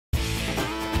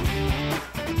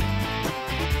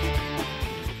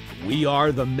We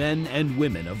are the men and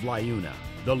women of LIUNA,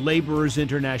 the Laborers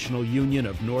International Union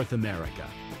of North America.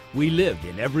 We live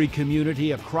in every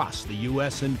community across the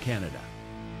U.S. and Canada.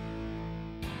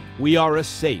 We are a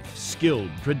safe, skilled,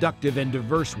 productive, and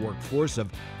diverse workforce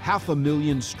of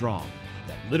 500,000 strong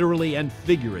that literally and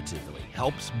figuratively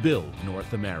helps build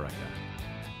North America.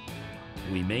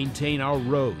 We maintain our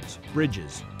roads,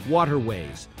 bridges,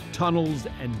 waterways, tunnels,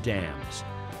 and dams.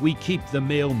 We keep the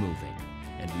mail moving,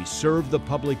 and we serve the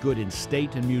public good in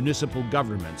state and municipal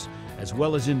governments, as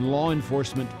well as in law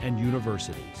enforcement and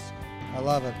universities. I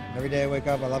love it. Every day I wake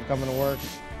up, I love coming to work.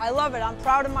 I love it. I'm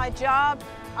proud of my job.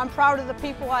 I'm proud of the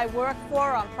people I work for.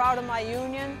 I'm proud of my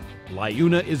union.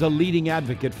 LIUNA is a leading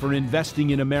advocate for investing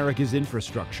in America's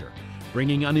infrastructure,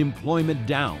 bringing unemployment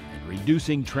down and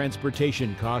reducing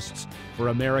transportation costs for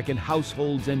American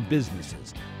households and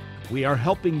businesses. We are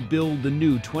helping build the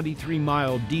new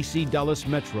 23-mile D.C. Dulles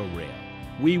Metro Rail.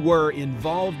 We were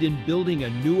involved in building a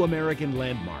new American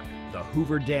landmark, the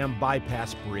Hoover Dam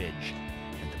Bypass Bridge,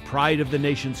 and the pride of the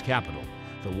nation's capital,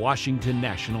 the Washington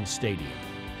National Stadium.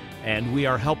 And we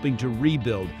are helping to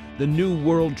rebuild the new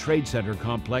World Trade Center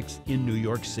complex in New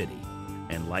York City.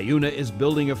 And LIUNA is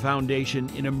building a foundation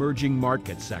in emerging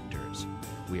market sectors.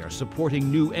 We are supporting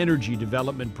new energy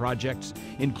development projects,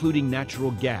 including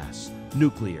natural gas,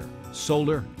 nuclear,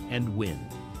 solar, and wind.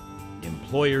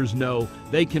 Employers know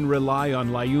they can rely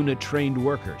on LIUNA-trained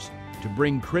workers to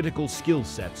bring critical skill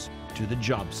sets to the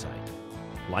job site.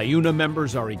 LIUNA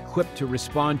members are equipped to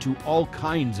respond to all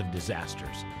kinds of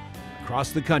disasters.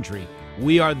 Across the country,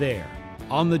 we are there,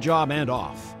 on the job and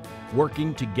off,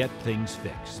 working to get things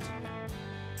fixed.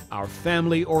 Our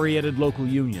family-oriented local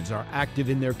unions are active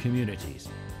in their communities,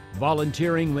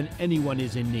 volunteering when anyone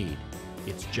is in need.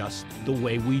 It's just the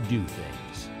way we do things.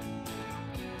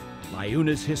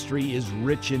 LIUNA's history is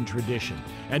rich in tradition,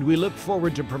 and we look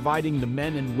forward to providing the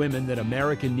men and women that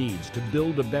America needs to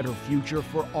build a better future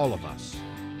for all of us.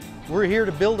 We're here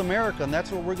to build America, and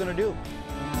that's what we're going to do.